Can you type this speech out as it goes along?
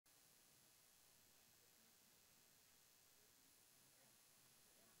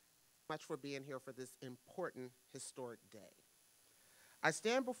much for being here for this important historic day. I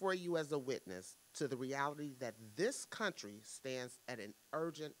stand before you as a witness to the reality that this country stands at an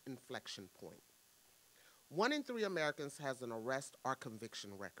urgent inflection point. 1 in 3 Americans has an arrest or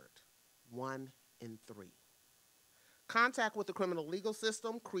conviction record. 1 in 3. Contact with the criminal legal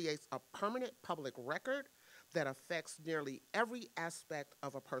system creates a permanent public record that affects nearly every aspect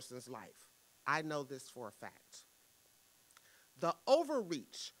of a person's life. I know this for a fact. The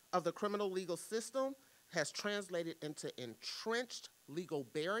overreach of the criminal legal system has translated into entrenched legal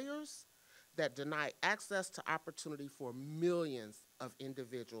barriers that deny access to opportunity for millions of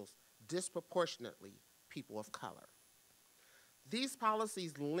individuals, disproportionately people of color. These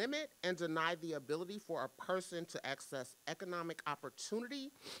policies limit and deny the ability for a person to access economic opportunity.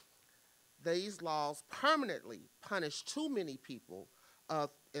 These laws permanently punish too many people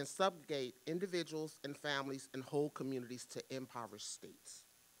and subjugate individuals and families and whole communities to impoverished states.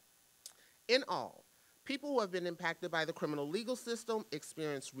 In all, people who have been impacted by the criminal legal system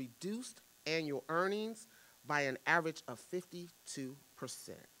experience reduced annual earnings by an average of 52%,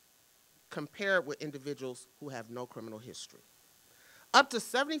 compared with individuals who have no criminal history. Up to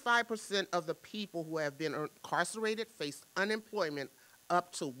 75% of the people who have been incarcerated face unemployment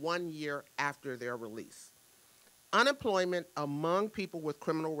up to 1 year after their release. Unemployment among people with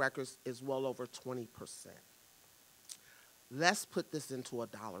criminal records is well over 20%. Let's put this into a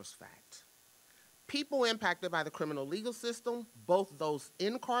dollars fact. People impacted by the criminal legal system, both those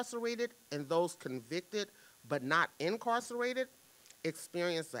incarcerated and those convicted but not incarcerated,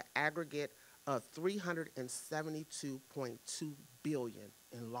 experience an aggregate of $372.2 billion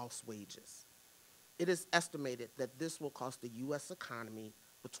in lost wages. It is estimated that this will cost the U.S. economy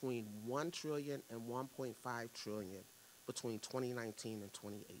between $1 trillion and $1.5 trillion between 2019 and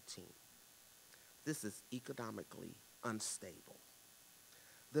 2018. This is economically unstable.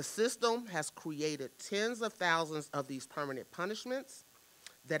 The system has created tens of thousands of these permanent punishments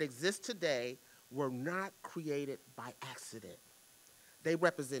that exist today were not created by accident. They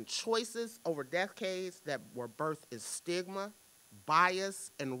represent choices over decades that were birthed in stigma,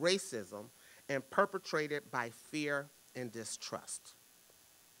 bias, and racism, and perpetrated by fear and distrust.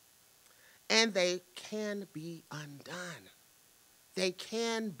 And they can be undone. They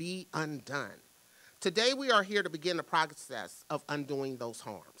can be undone. Today we are here to begin the process of undoing those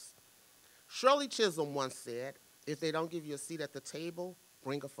harms. Shirley Chisholm once said, if they don't give you a seat at the table,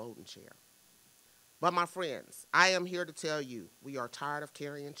 bring a folding chair. But my friends, I am here to tell you we are tired of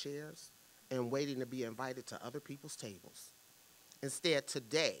carrying chairs and waiting to be invited to other people's tables. Instead,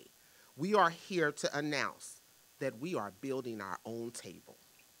 today, we are here to announce that we are building our own table.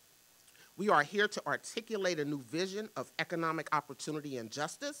 We are here to articulate a new vision of economic opportunity and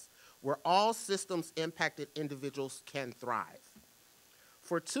justice where all systems impacted individuals can thrive.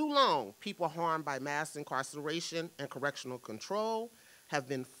 For too long, people harmed by mass incarceration and correctional control have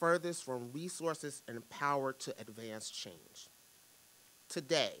been furthest from resources and power to advance change.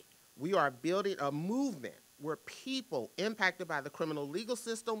 Today, we are building a movement where people impacted by the criminal legal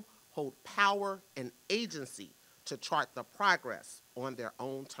system hold power and agency to chart the progress on their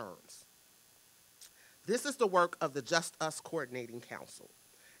own terms. This is the work of the JustUS Coordinating Council,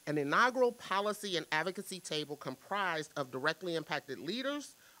 an inaugural policy and advocacy table comprised of directly impacted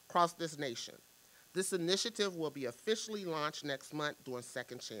leaders across this nation. This initiative will be officially launched next month during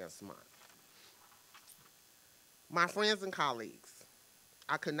Second Chance Month. My friends and colleagues,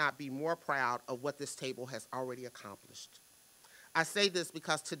 I could not be more proud of what this table has already accomplished. I say this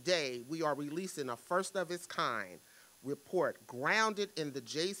because today we are releasing a first-of-its-kind report grounded in the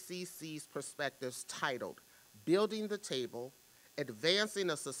JCC's perspectives titled, Building the Table,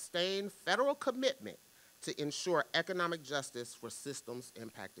 Advancing a Sustained Federal Commitment to Ensure Economic Justice for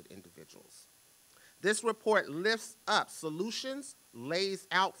Systems-Impacted Individuals. This report lifts up solutions, lays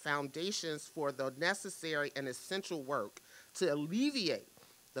out foundations for the necessary and essential work to alleviate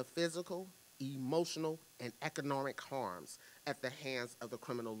the physical, emotional, and economic harms at the hands of the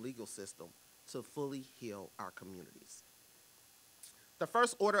criminal legal system to fully heal our communities. The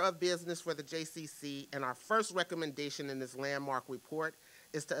first order of business for the JCC and our first recommendation in this landmark report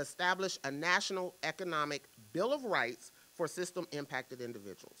is to establish a national economic Bill of Rights for system-impacted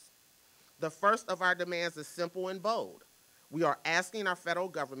individuals. The first of our demands is simple and bold. We are asking our federal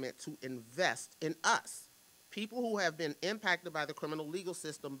government to invest in us, people who have been impacted by the criminal legal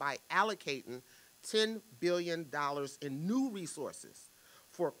system, by allocating $10 billion in new resources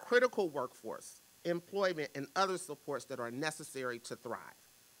for critical workforce, employment, and other supports that are necessary to thrive.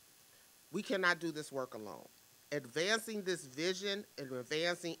 We cannot do this work alone. Advancing this vision and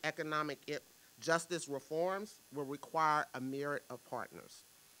advancing economic justice reforms will require a myriad of partners.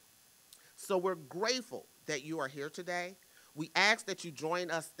 So we're grateful that you are here today. We ask that you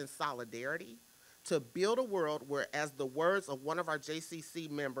join us in solidarity to build a world where, as the words of one of our JCC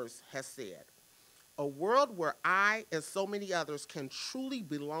members has said, a world where I and so many others can truly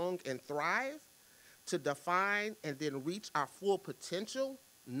belong and thrive, to define and then reach our full potential,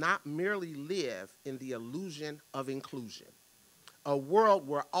 not merely live in the illusion of inclusion. A world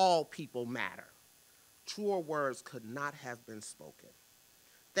where all people matter. Truer words could not have been spoken.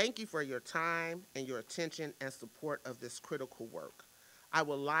 Thank you for your time and your attention and support of this critical work. I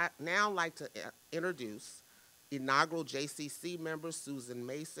would now like to introduce inaugural JCC members Susan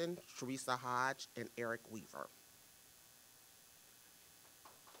Mason, Teresa Hodge, and Eric Weaver.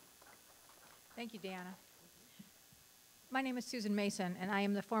 Thank you, Deanna. My name is Susan Mason, and I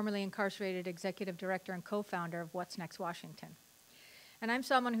am the formerly incarcerated executive director and co-founder of What's Next Washington. And I'm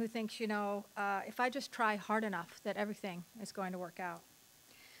someone who thinks, if I just try hard enough, that everything is going to work out.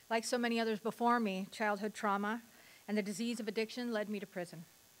 Like so many others before me, childhood trauma and the disease of addiction led me to prison.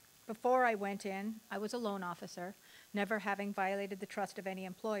 Before I went in, I was a loan officer, never having violated the trust of any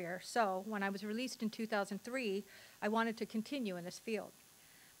employer. So when I was released in 2003, I wanted to continue in this field.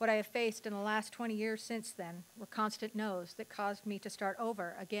 What I have faced in the last 20 years since then were constant no's that caused me to start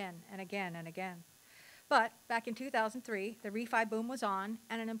over again and again and again. But back in 2003, the refi boom was on,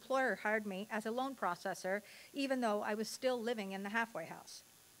 and an employer hired me as a loan processor, even though I was still living in the halfway house.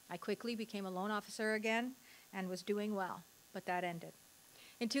 I quickly became a loan officer again and was doing well, but that ended.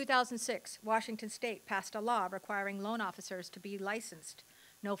 In 2006, Washington State passed a law requiring loan officers to be licensed,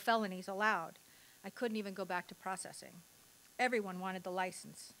 no felonies allowed. I couldn't even go back to processing. Everyone wanted the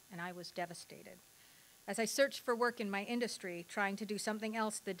license, and I was devastated. As I searched for work in my industry, trying to do something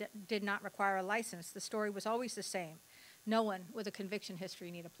else that did not require a license, the story was always the same. No one with a conviction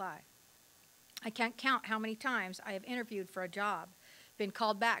history need apply. I can't count how many times I have interviewed for a job, been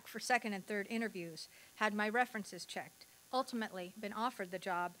called back for second and third interviews, had my references checked, ultimately been offered the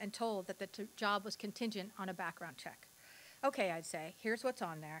job and told that the job was contingent on a background check. Okay, I'd say, here's what's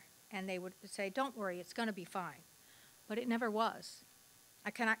on there. And they would say, don't worry, it's going to be fine. But it never was. I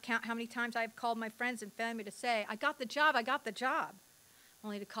cannot count how many times I've called my friends and family to say, I got the job,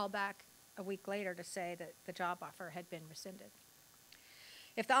 only to call back a week later to say that the job offer had been rescinded.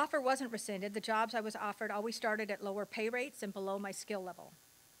 If the offer wasn't rescinded, the jobs I was offered always started at lower pay rates and below my skill level.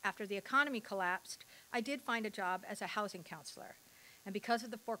 After the economy collapsed, I did find a job as a housing counselor. And because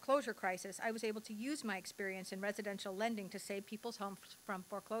of the foreclosure crisis, I was able to use my experience in residential lending to save people's homes from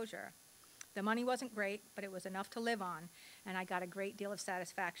foreclosure. The money wasn't great, but it was enough to live on, and I got a great deal of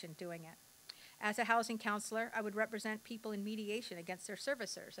satisfaction doing it. As a housing counselor, I would represent people in mediation against their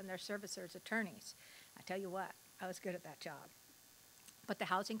servicers and their servicers' attorneys. I tell you what, I was good at that job. But the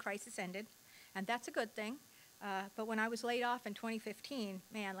housing crisis ended, and that's a good thing. But when I was laid off in 2015,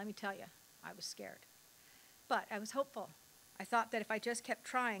 man, let me tell you, I was scared. But I was hopeful. I thought that if I just kept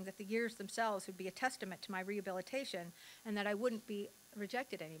trying, that the years themselves would be a testament to my rehabilitation and that I wouldn't be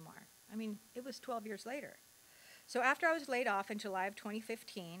rejected anymore. I mean, it was 12 years later. So after I was laid off in July of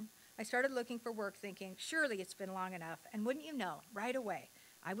 2015, I started looking for work thinking, surely it's been long enough. And wouldn't you know, right away,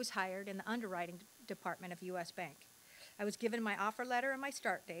 I was hired in the underwriting department of U.S. Bank. I was given my offer letter and my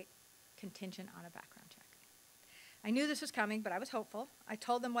start date, contingent on a background check. I knew this was coming, but I was hopeful. I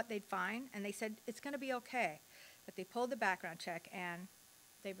told them what they'd find, and they said, it's going to be okay. But they pulled the background check, and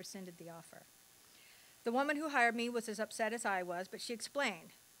they rescinded the offer. The woman who hired me was as upset as I was, but she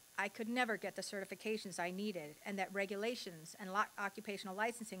explained I could never get the certifications I needed, and that regulations and occupational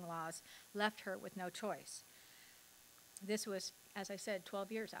licensing laws left her with no choice. This was, as I said,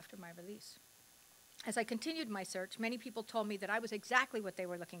 12 years after my release. As I continued my search, many people told me that I was exactly what they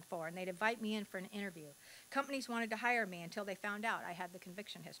were looking for, and they'd invite me in for an interview. Companies wanted to hire me until they found out I had the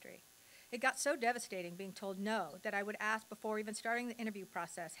conviction history. It got so devastating being told no that I would ask before even starting the interview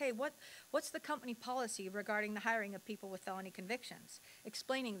process, hey, what's the company policy regarding the hiring of people with felony convictions?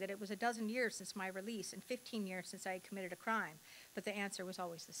 Explaining that it was a dozen years since my release and 15 years since I had committed a crime, but the answer was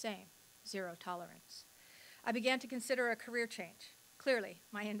always the same, zero tolerance. I began to consider a career change. Clearly,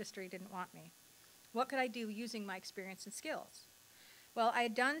 my industry didn't want me. What could I do using my experience and skills? Well, I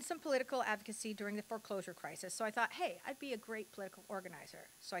had done some political advocacy during the foreclosure crisis, so I thought, hey, I'd be a great political organizer.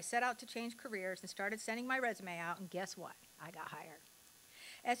 So I set out to change careers and started sending my resume out, and guess what? I got hired.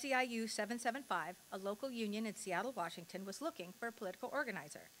 SEIU 775, a local union in Seattle, Washington, was looking for a political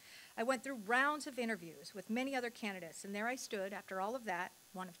organizer. I went through rounds of interviews with many other candidates, and there I stood, after all of that,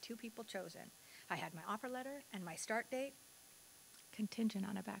 one of two people chosen. I had my offer letter and my start date, contingent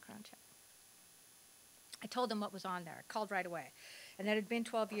on a background check. I told them what was on there, called right away. and that it had been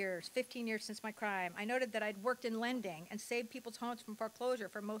 12 years, 15 years since my crime. I noted that I'd worked in lending and saved people's homes from foreclosure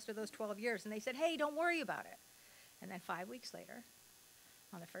for most of those 12 years, and they said, hey, don't worry about it. And then 5 weeks later,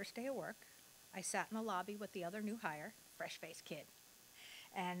 on the first day of work, I sat in the lobby with the other new hire, fresh-faced kid,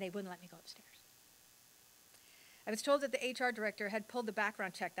 and they wouldn't let me go upstairs. I was told that the HR director had pulled the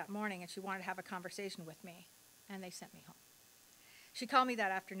background check that morning and she wanted to have a conversation with me, and they sent me home. She called me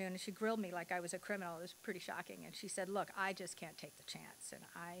that afternoon and she grilled me like I was a criminal. It was pretty shocking. And she said, look, I just can't take the chance. And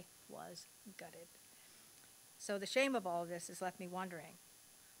I was gutted. So the shame of all of this has left me wondering,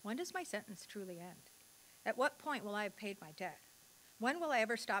 when does my sentence truly end? At what point will I have paid my debt? When will I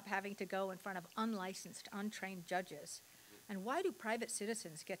ever stop having to go in front of unlicensed, untrained judges? And why do private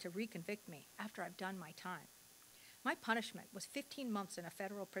citizens get to reconvict me after I've done my time? My punishment was 15 months in a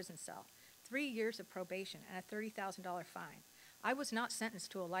federal prison cell, 3 years of probation, and a $30,000 fine. I was not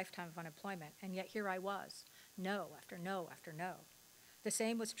sentenced to a lifetime of unemployment, and yet here I was, no after no after no. The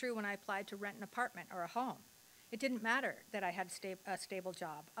same was true when I applied to rent an apartment or a home. It didn't matter that I had a stable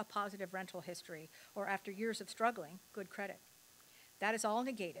job, a positive rental history, or after years of struggling, good credit. That is all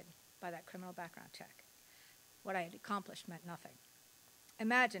negated by that criminal background check. What I had accomplished meant nothing.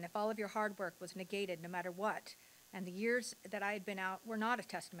 Imagine if all of your hard work was negated no matter what, and the years that I had been out were not a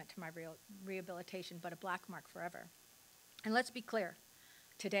testament to my rehabilitation, but a black mark forever. And let's be clear,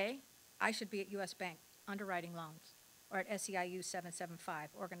 today, I should be at U.S. Bank underwriting loans or at SEIU 775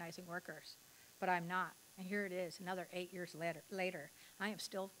 organizing workers, but I'm not. And here it is, another 8 years later. I am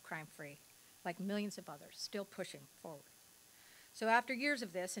still crime-free, like millions of others, still pushing forward. So after years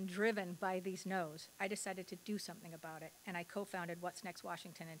of this and driven by these no's, I decided to do something about it, and I co-founded What's Next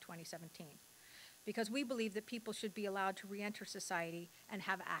Washington in 2017. Because we believe that people should be allowed to re-enter society and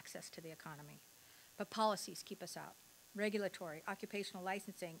have access to the economy. But policies keep us out. Regulatory, occupational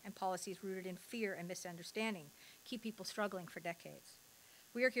licensing, and policies rooted in fear and misunderstanding keep people struggling for decades.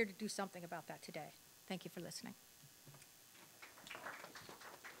 We are here to do something about that today. Thank you for listening.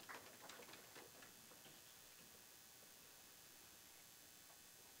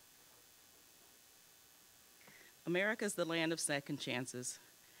 America is the land of second chances,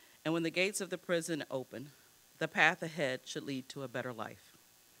 and when the gates of the prison open, the path ahead should lead to a better life.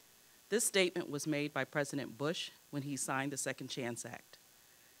 This statement was made by President Bush when he signed the Second Chance Act.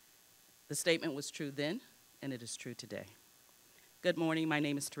 The statement was true then, and it is true today. Good morning, my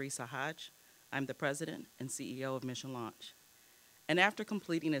name is Teresa Hodge. I'm the president and CEO of Mission Launch. And after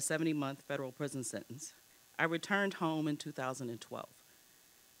completing a 70-month federal prison sentence, I returned home in 2012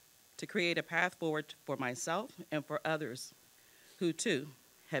 to create a path forward for myself and for others who, too,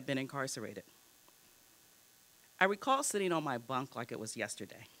 had been incarcerated. I recall sitting on my bunk like it was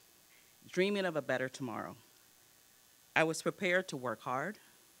yesterday, dreaming of a better tomorrow. I was prepared to work hard,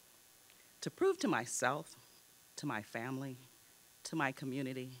 to prove to myself, to my family, to my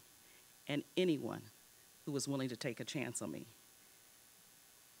community, and anyone who was willing to take a chance on me.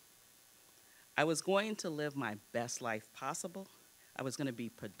 I was going to live my best life possible. I was going to be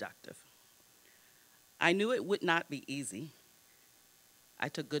productive. I knew it would not be easy. I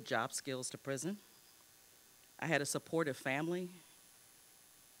took good job skills to prison. I had a supportive family,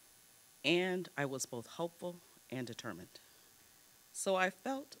 and I was both hopeful and determined. So I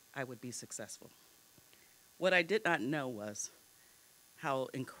felt I would be successful. What I did not know was how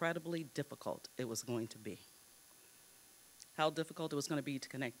incredibly difficult it was going to be. How difficult it was going to be to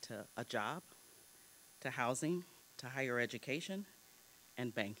connect to a job, to housing, to higher education,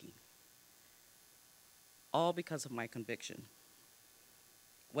 and banking. All because of my conviction.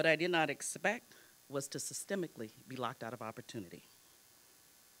 What I did not expect was to systemically be locked out of opportunity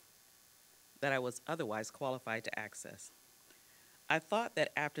that I was otherwise qualified to access. I thought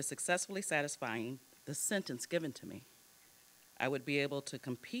that after successfully satisfying the sentence given to me, I would be able to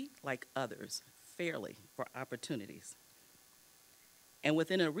compete like others fairly for opportunities. And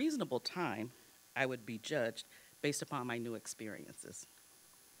within a reasonable time, I would be judged based upon my new experiences.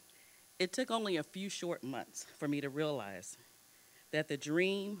 It took only a few short months for me to realize that the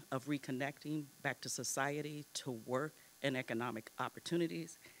dream of reconnecting back to society, to work and economic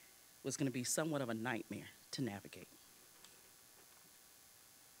opportunities was going to be somewhat of a nightmare to navigate.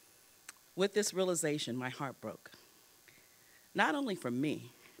 With this realization, my heart broke. Not only for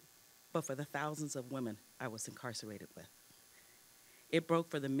me, but for the thousands of women I was incarcerated with. It broke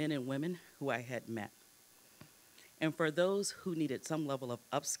for the men and women who I had met, and for those who needed some level of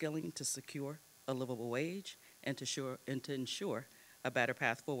upskilling to secure a livable wage and to ensure a better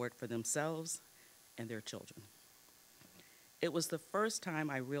path forward for themselves and their children. It was the first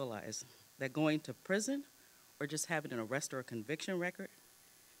time I realized that going to prison or just having an arrest or a conviction record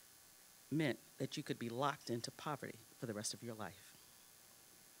meant that you could be locked into poverty for the rest of your life.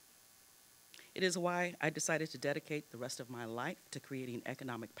 It is why I decided to dedicate the rest of my life to creating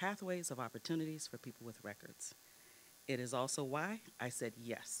economic pathways of opportunities for people with records. It is also why I said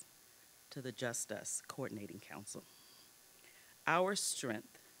yes to the JustUS Coordinating Council. Our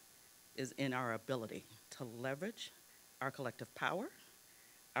strength is in our ability to leverage our collective power,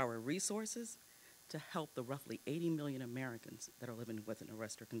 our resources, to help the roughly 80 million Americans that are living with an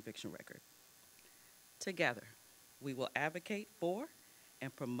arrest or conviction record. Together, we will advocate for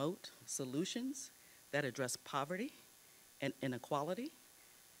and promote solutions that address poverty and inequality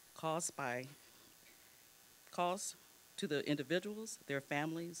caused to the individuals, their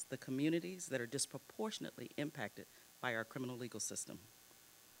families, the communities that are disproportionately impacted by our criminal legal system.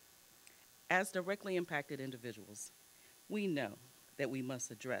 As directly impacted individuals, we know that we must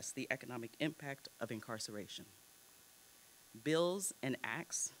address the economic impact of incarceration. Bills and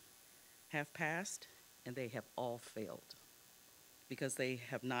acts have passed, and they have all failed because they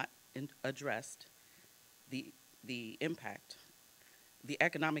have not addressed the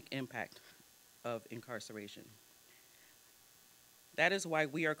economic impact of incarceration. That is why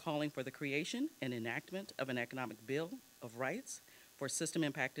we are calling for the creation and enactment of an economic bill of rights for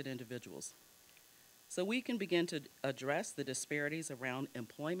system-impacted individuals, so we can begin to address the disparities around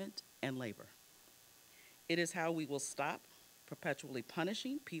employment and labor. It is how we will stop perpetually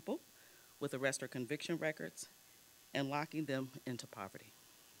punishing people with arrest or conviction records and locking them into poverty,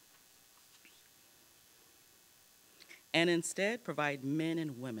 and instead provide men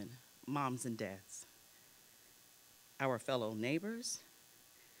and women, moms and dads, our fellow neighbors,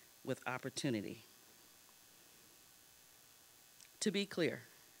 with opportunity. To be clear,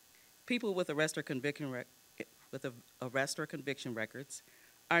 people with arrest or conviction records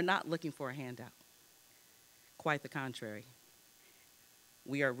are not looking for a handout. Quite the contrary.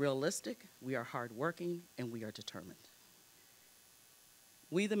 We are realistic, we are hardworking, and we are determined.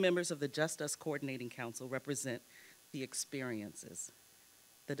 We, the members of the JustUS Coordinating Council, represent the experiences,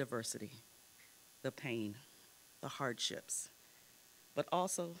 the diversity, the pain, the hardships, but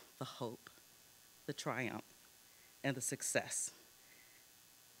also the hope, the triumph, and the success,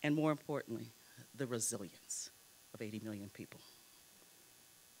 and more importantly, the resilience of 80 million people.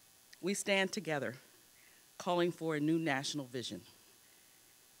 We stand together calling for a new national vision,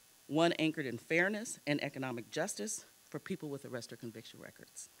 one anchored in fairness and economic justice for people with arrest or conviction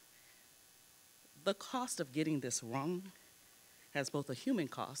records. The cost of getting this wrong has both a human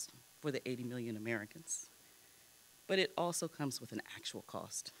cost for the 80 million Americans, but it also comes with an actual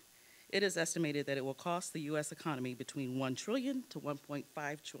cost. It is estimated that it will cost the U.S. economy between $1 trillion to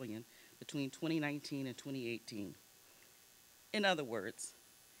 $1.5 trillion between 2019 and 2018. In other words,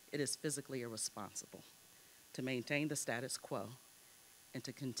 it is physically irresponsible to maintain the status quo and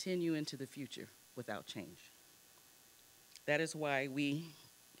to continue into the future without change. That is why we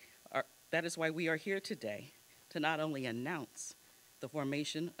are here today to not only announce the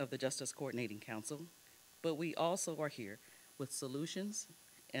formation of the JustUS Coordinating Council, but we also are here with solutions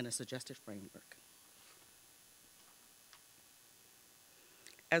and a suggested framework.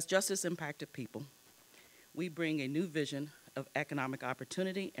 As justice-impacted people, we bring a new vision of economic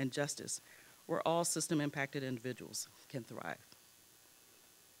opportunity and justice where all system-impacted individuals can thrive.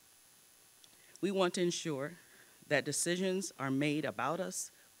 We want to ensure that decisions are made about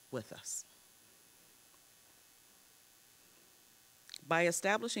us with us. By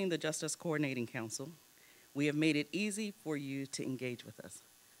establishing the JustUS Coordinating Council, we have made it easy for you to engage with us.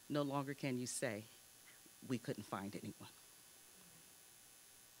 No longer can you say, we couldn't find anyone.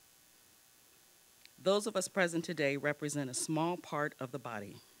 Those of us present today represent a small part of the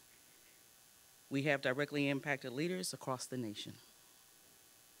body. We have directly impacted leaders across the nation.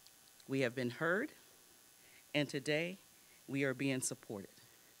 We have been heard, and today we are being supported.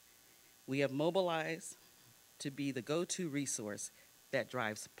 We have mobilized to be the go-to resource that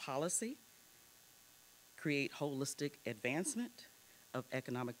drives policy, create holistic advancement of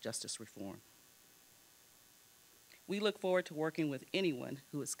economic justice reform. We look forward to working with anyone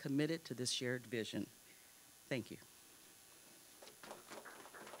who is committed to this shared vision. Thank you.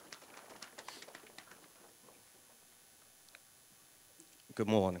 Good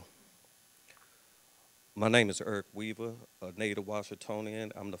morning. My name is Eric Weaver, a native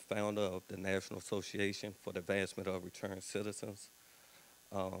Washingtonian. I'm the founder of the National Association for the Advancement of Returned Citizens.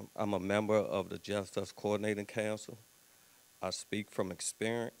 I'm a member of the JustUS Coordinating Council. I speak from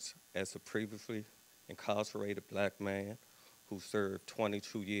experience as a previously incarcerated black man who served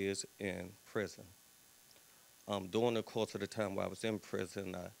 22 years in prison. During the course of the time while I was in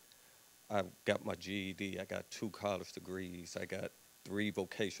prison, I got my GED, I got 2 college degrees, I got 3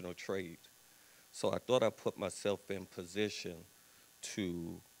 vocational trades. So I thought I put myself in position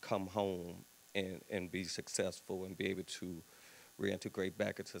to come home and be successful and be able to reintegrate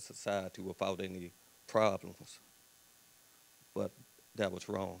back into society without any problems. But that was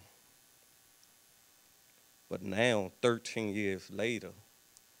wrong. But now, 13 years later,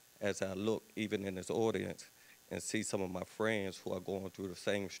 as I look even in this audience and see some of my friends who are going through the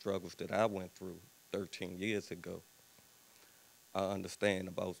same struggles that I went through 13 years ago, I understand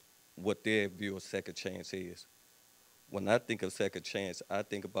about what their view of second chance is. When I think of second chance, I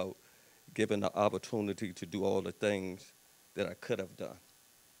think about giving the opportunity to do all the things that I could have done.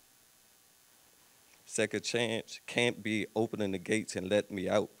 Second chance can't be opening the gates and letting me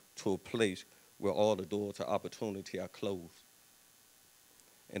out to a place where all the doors of opportunity are closed.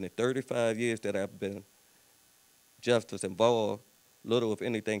 In the 35 years that I've been justice involved, little if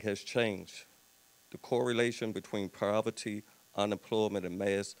anything has changed. The correlation between poverty, unemployment, and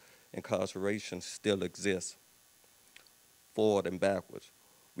mass incarceration still exists, forward and backwards.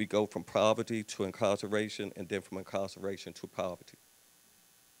 We go from poverty to incarceration and then from incarceration to poverty.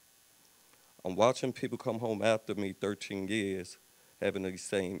 I'm watching people come home after me 13 years having these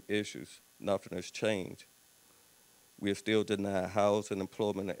same issues. Nothing has changed. We are still denied housing,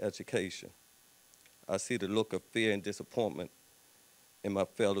 employment, and education. I see the look of fear and disappointment in my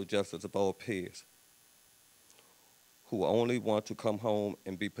fellow justice of all peers who only want to come home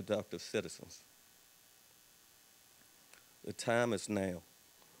and be productive citizens. The time is now.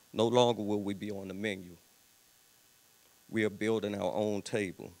 No longer will we be on the menu. We are building our own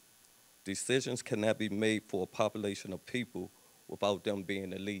table. Decisions cannot be made for a population of people without them being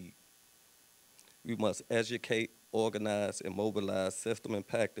the lead. We must educate, organize, and mobilize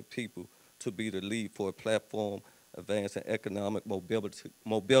system-impacted people to be the lead for a platform advancing economic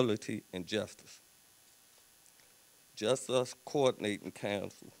mobility and justice. JustUS Coordinating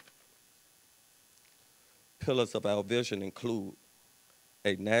Council. Pillars of our vision include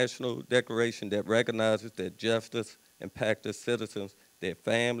a national declaration that recognizes that justice impacted citizens, their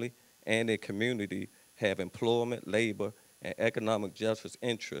family, and their community have employment, labor, and economic justice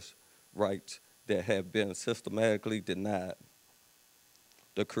interest rights that have been systematically denied.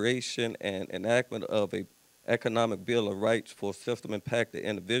 The creation and enactment of an economic bill of rights for system-impacted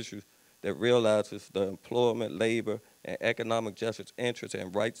individuals that realizes the employment, labor, and economic justice interests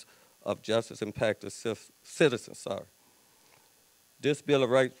and rights of justice-impacted citizens. This Bill of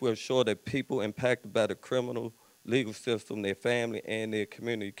Rights will ensure that people impacted by the criminal legal system, their family, and their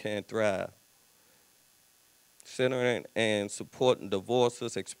community can thrive. Centering and supporting the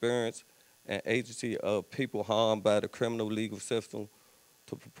voices, experience, and agency of people harmed by the criminal legal system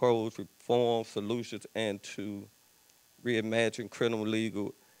to propose reform solutions and to reimagine criminal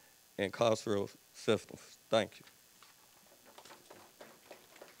legal and carceral systems. Thank you.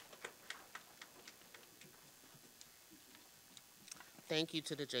 Thank you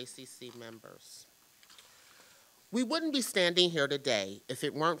to the JCC members. We wouldn't be standing here today if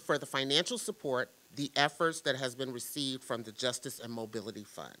it weren't for the financial support, the efforts that has been received from the Justice and Mobility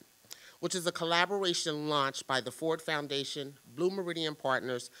Fund, which is a collaboration launched by the Ford Foundation, Blue Meridian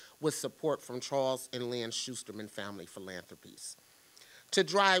Partners, with support from Charles and Lynn Schusterman Family Philanthropies. To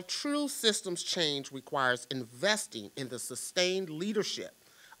drive true systems change requires investing in the sustained leadership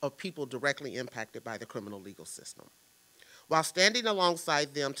of people directly impacted by the criminal legal system, while standing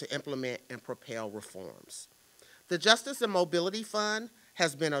alongside them to implement and propel reforms. The Justice and Mobility Fund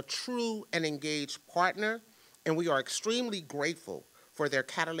has been a true and engaged partner, and we are extremely grateful for their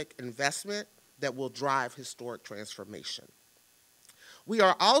catalytic investment that will drive historic transformation. We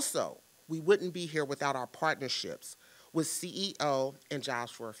wouldn't be here without our partnerships with CEO and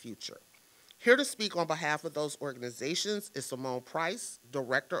Jobs for a Future. Here to speak on behalf of those organizations is Simone Price,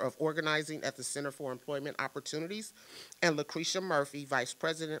 Director of Organizing at the Center for Employment Opportunities, and Lucretia Murphy, Vice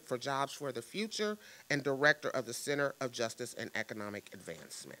President for Jobs for the Future and Director of the Center of Justice and Economic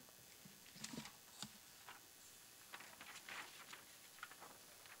Advancement.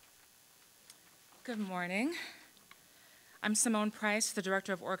 Good morning. I'm Simone Price, the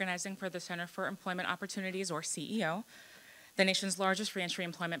Director of Organizing for the Center for Employment Opportunities, or CEO, the nation's largest reentry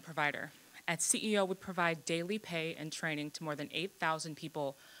employment provider. At CEO, we provide daily pay and training to more than 8,000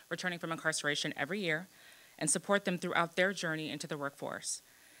 people returning from incarceration every year and support them throughout their journey into the workforce.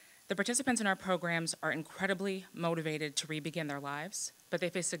 The participants in our programs are incredibly motivated to re-begin their lives, but they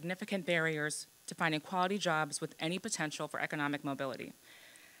face significant barriers to finding quality jobs with any potential for economic mobility.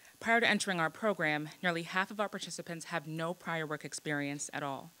 Prior to entering our program, nearly half of our participants have no prior work experience at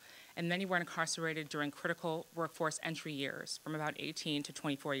all, and many were incarcerated during critical workforce entry years, from about 18 to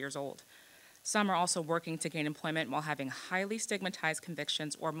 24 years old. Some are also working to gain employment while having highly stigmatized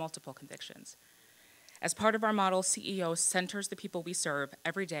convictions or multiple convictions. As part of our model, CEO centers the people we serve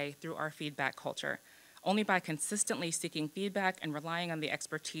every day through our feedback culture. Only by consistently seeking feedback and relying on the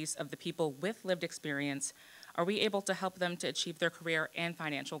expertise of the people with lived experience are we able to help them to achieve their career and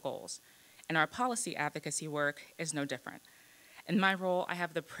financial goals. And our policy advocacy work is no different. In my role, I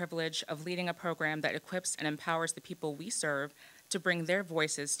have the privilege of leading a program that equips and empowers the people we serve to bring their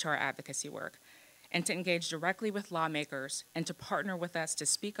voices to our advocacy work and to engage directly with lawmakers and to partner with us to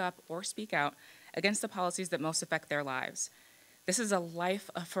speak up or speak out against the policies that most affect their lives. This is a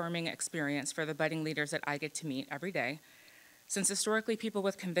life-affirming experience for the budding leaders that I get to meet every day, since historically people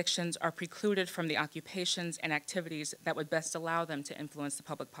with convictions are precluded from the occupations and activities that would best allow them to influence the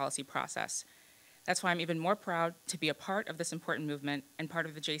public policy process. That's why I'm even more proud to be a part of this important movement and part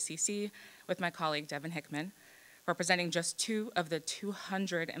of the JCC with my colleague Devin Hickman, representing just 2 of the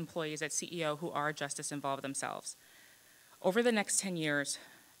 200 employees at CEO who are justice involved themselves. Over the next 10 years,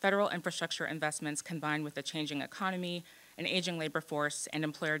 federal infrastructure investments combined with the changing economy, an aging labor force, and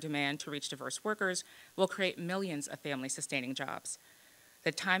employer demand to reach diverse workers will create millions of family-sustaining jobs.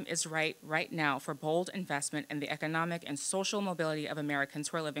 The time is right now for bold investment in the economic and social mobility of Americans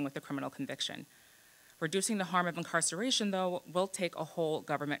who are living with a criminal conviction. Reducing the harm of incarceration, though, will take a whole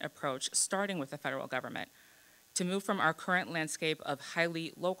government approach, starting with the federal government. To move from our current landscape of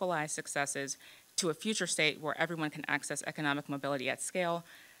highly localized successes to a future state where everyone can access economic mobility at scale,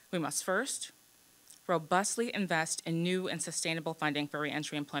 we must first robustly invest in new and sustainable funding for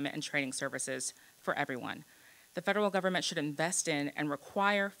reentry employment and training services for everyone. The federal government should invest in and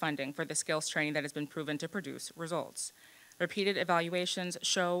require funding for the skills training that has been proven to produce results. Repeated evaluations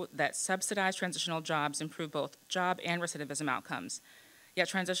show that subsidized transitional jobs improve both job and recidivism outcomes. Yet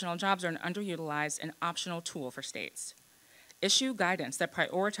transitional jobs are an underutilized and optional tool for states. Issue guidance that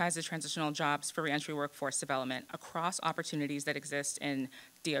prioritizes transitional jobs for reentry workforce development across opportunities that exist in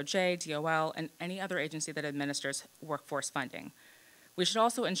DOJ, DOL, and any other agency that administers workforce funding. We should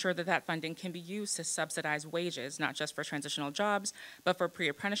also ensure that that funding can be used to subsidize wages, not just for transitional jobs, but for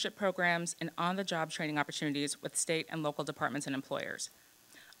pre-apprenticeship programs and on-the-job training opportunities with state and local departments and employers.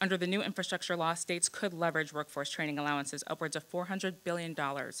 Under the new infrastructure law, states could leverage workforce training allowances upwards of $400 billion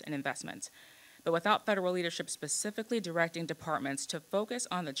in investments. But without federal leadership specifically directing departments to focus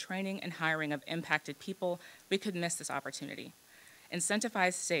on the training and hiring of impacted people, we could miss this opportunity.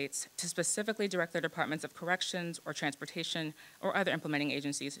 Incentivize states to specifically direct their departments of corrections or transportation or other implementing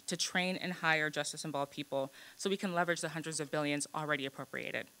agencies to train and hire justice-involved people so we can leverage the hundreds of billions already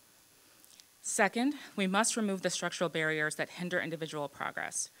appropriated. Second, we must remove the structural barriers that hinder individual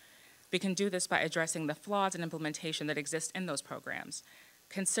progress. We can do this by addressing the flaws in implementation that exist in those programs.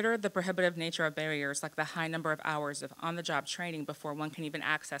 Consider the prohibitive nature of barriers like the high number of hours of on-the-job training before one can even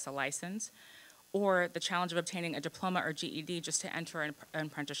access a license, or the challenge of obtaining a diploma or GED just to enter an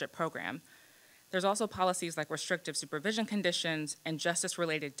apprenticeship program. There's also policies like restrictive supervision conditions and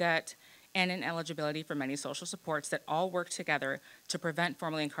justice-related debt and ineligibility for many social supports that all work together to prevent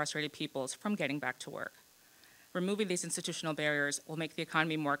formerly incarcerated peoples from getting back to work. Removing these institutional barriers will make the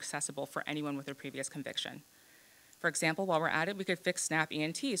economy more accessible for anyone with a previous conviction. For example, while we're at it, we could fix SNAP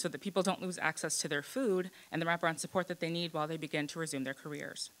ENT so that people don't lose access to their food and the wraparound support that they need while they begin to resume their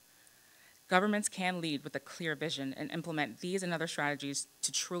careers. Governments can lead with a clear vision and implement these and other strategies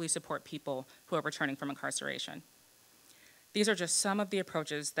to truly support people who are returning from incarceration. These are just some of the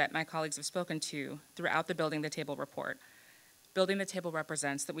approaches that my colleagues have spoken to throughout the Building the Table report. Building the Table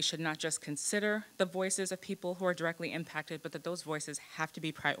represents that we should not just consider the voices of people who are directly impacted, but that those voices have to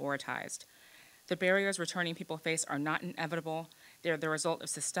be prioritized. The barriers returning people face are not inevitable. They are the result of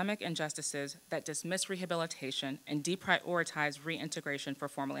systemic injustices that dismiss rehabilitation and deprioritize reintegration for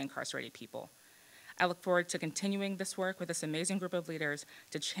formerly incarcerated people. I look forward to continuing this work with this amazing group of leaders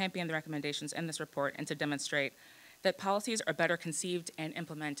to champion the recommendations in this report and to demonstrate that policies are better conceived and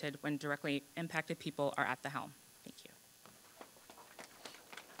implemented when directly impacted people are at the helm. Thank you.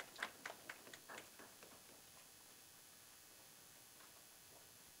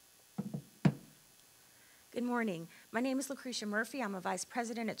 Good morning. My name is Lucretia Murphy. I'm a vice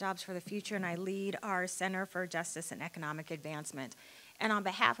president at Jobs for the Future, and I lead our Center for Justice and Economic Advancement. And on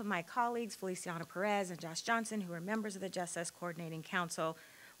behalf of my colleagues, Feliciana Perez and Josh Johnson, who are members of the JustUS Coordinating Council,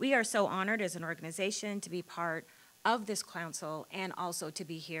 we are so honored as an organization to be part of this council and also to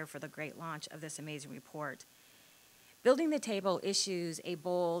be here for the great launch of this amazing report. Building the Table issues a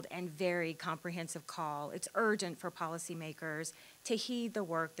bold and very comprehensive call. It's urgent for policymakers to heed the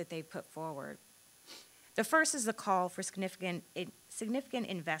work that they've put forward. The first is the call for significant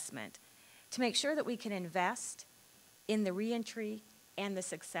investment to make sure that we can invest in the reentry and the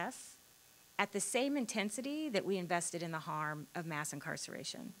success at the same intensity that we invested in the harm of mass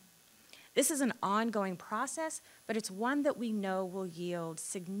incarceration. This is an ongoing process, but it's one that we know will yield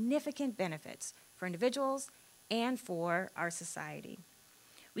significant benefits for individuals and for our society.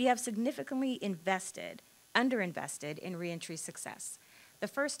 We have significantly underinvested in reentry success. The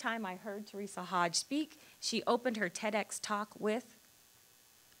first time I heard Teresa Hodge speak, she opened her TEDx talk with,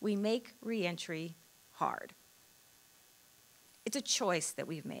 "We make reentry hard." It's a choice that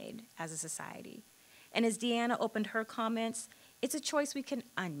we've made as a society. And as Deanna opened her comments, it's a choice we can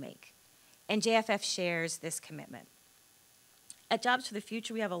unmake. And JFF shares this commitment. At Jobs for the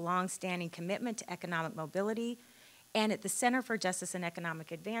Future, we have a long-standing commitment to economic mobility. And at the Center for Justice and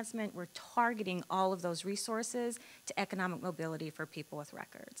Economic Advancement, we're targeting all of those resources to economic mobility for people with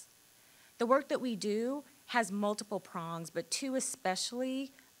records. The work that we do has multiple prongs, but two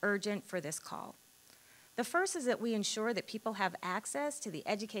especially urgent for this call. The first is that we ensure that people have access to the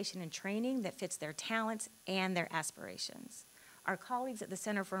education and training that fits their talents and their aspirations. Our colleagues at the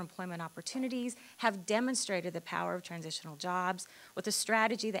Center for Employment Opportunities have demonstrated the power of transitional jobs with a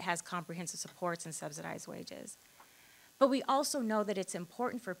strategy that has comprehensive supports and subsidized wages. But we also know that it's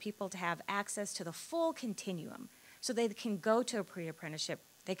important for people to have access to the full continuum so they can go to a pre-apprenticeship,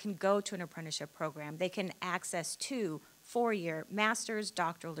 they can go to an apprenticeship program, they can access 2 4-year master's,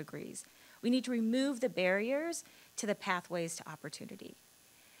 doctoral degrees. We need to remove the barriers to the pathways to opportunity.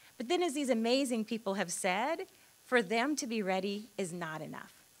 But then, as these amazing people have said, for them to be ready is not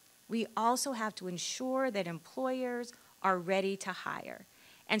enough. We also have to ensure that employers are ready to hire.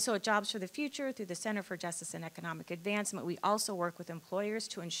 And so at Jobs for the Future, through the Center for Justice and Economic Advancement, we also work with employers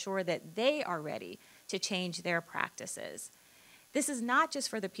to ensure that they are ready to change their practices. This is not just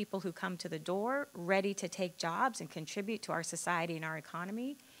for the people who come to the door, ready to take jobs and contribute to our society and our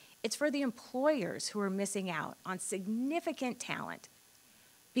economy. It's for the employers who are missing out on significant talent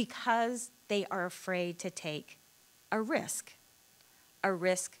because they are afraid to take a risk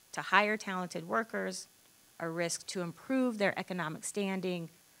to hire talented workers, a risk to improve their economic standing,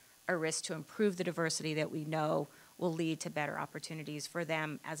 a risk to improve the diversity that we know will lead to better opportunities for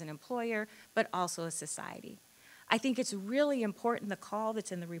them as an employer, but also as society. I think it's really important, the call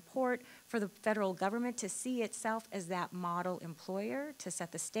that's in the report, for the federal government to see itself as that model employer to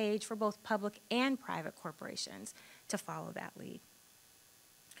set the stage for both public and private corporations to follow that lead.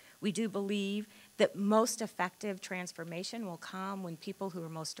 We do believe that most effective transformation will come when people who are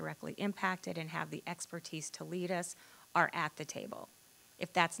most directly impacted and have the expertise to lead us are at the table.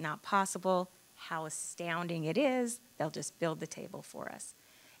 If that's not possible, how astounding it is, they'll just build the table for us.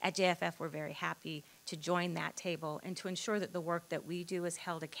 At JFF, we're very happy to join that table and to ensure that the work that we do is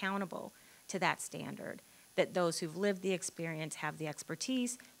held accountable to that standard, that those who've lived the experience have the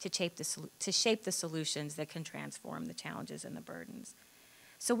expertise to shape the solutions that can transform the challenges and the burdens.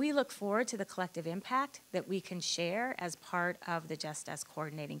 So we look forward to the collective impact that we can share as part of the JustUS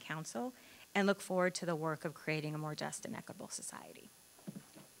Coordinating Council and look forward to the work of creating a more just and equitable society.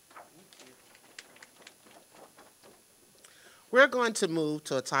 We're going to move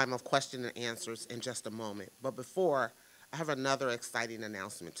to a time of question and answers in just a moment, but before, I have another exciting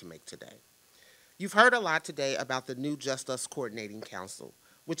announcement to make today. You've heard a lot today about the new JustUS Coordinating Council,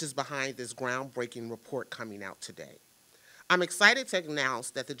 which is behind this groundbreaking report coming out today. I'm excited to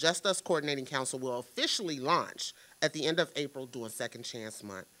announce that the JustUS Coordinating Council will officially launch at the end of April during Second Chance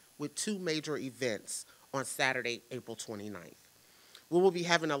Month with 2 major events on Saturday, April 29th. We will be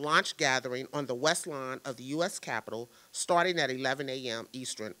having a launch gathering on the West Lawn of the U.S. Capitol starting at 11 a.m.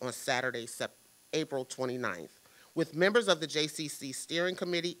 Eastern on Saturday, April 29th, with members of the JCC Steering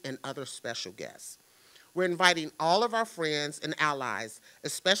Committee and other special guests. We're inviting all of our friends and allies,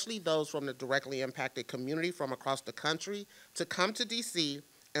 especially those from the directly impacted community from across the country, to come to D.C.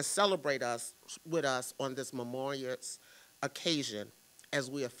 and celebrate with us on this memorious occasion as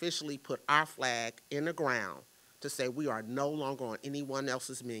we officially put our flag in the ground to say we are no longer on anyone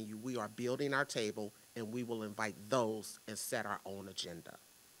else's menu. We are building our table, and we will invite those and set our own agenda.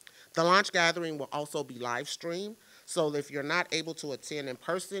 The launch gathering will also be live streamed, so if you're not able to attend in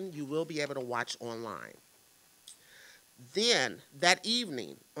person, you will be able to watch online. Then, that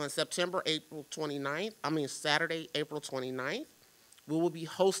evening, on Saturday, April 29th, we will be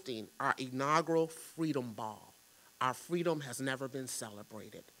hosting our inaugural Freedom Ball. Our freedom has never been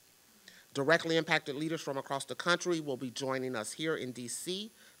celebrated. Directly impacted leaders from across the country will be joining us here in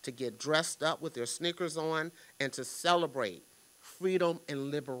D.C. to get dressed up with their sneakers on and to celebrate freedom and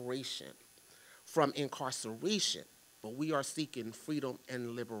liberation from incarceration, but we are seeking freedom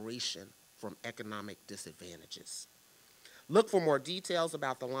and liberation from economic disadvantages. Look for more details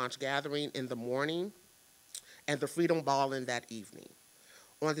about the launch gathering in the morning and the Freedom Ball in that evening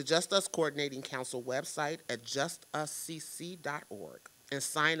on the JustUS Coordinating Council website at justuscc.org and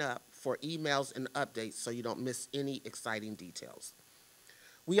sign up for emails and updates so you don't miss any exciting details.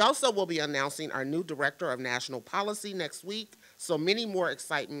 We also will be announcing our new Director of National Policy next week, so many more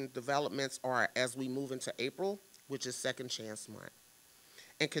exciting developments are as we move into April, which is Second Chance Month,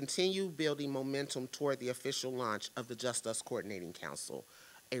 and continue building momentum toward the official launch of the JustUS Coordinating Council,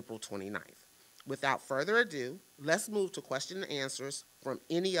 April 29th. Without further ado, let's move to question and answers from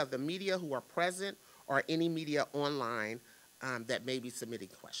any of the media who are present or any media online that may be submitting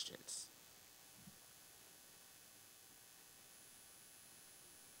questions.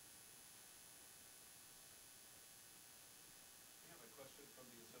 We have a question from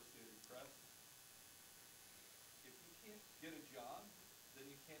the Associated Press. If you can't get a job, then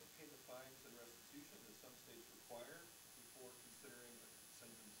you can't pay the fines and restitution that some states require before considering a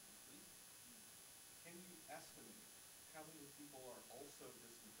sentence complete. Can you estimate how many people are also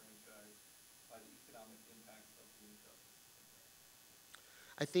disenfranchised by the economic impacts of the injustice?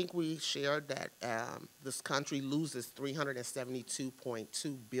 I think we shared that this country loses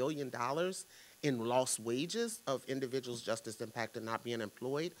 $372.2 billion in lost wages of individuals justice impacted not being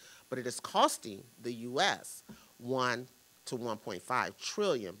employed, but it is costing the U.S. 1 to 1.5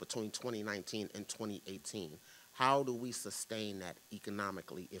 trillion between 2019 and 2018. How do we sustain that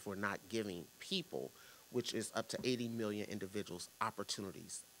economically if we're not giving people, which is up to 80 million individuals,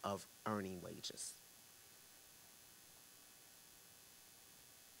 opportunities of earning wages?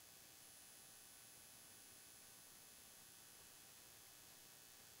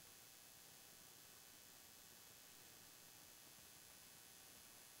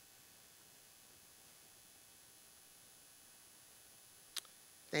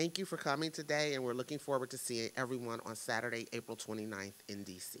 Thank you for coming today, and we're looking forward to seeing everyone on Saturday, April 29th in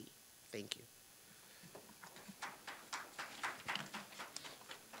D.C. Thank you.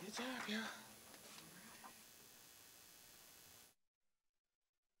 Good job, y'all.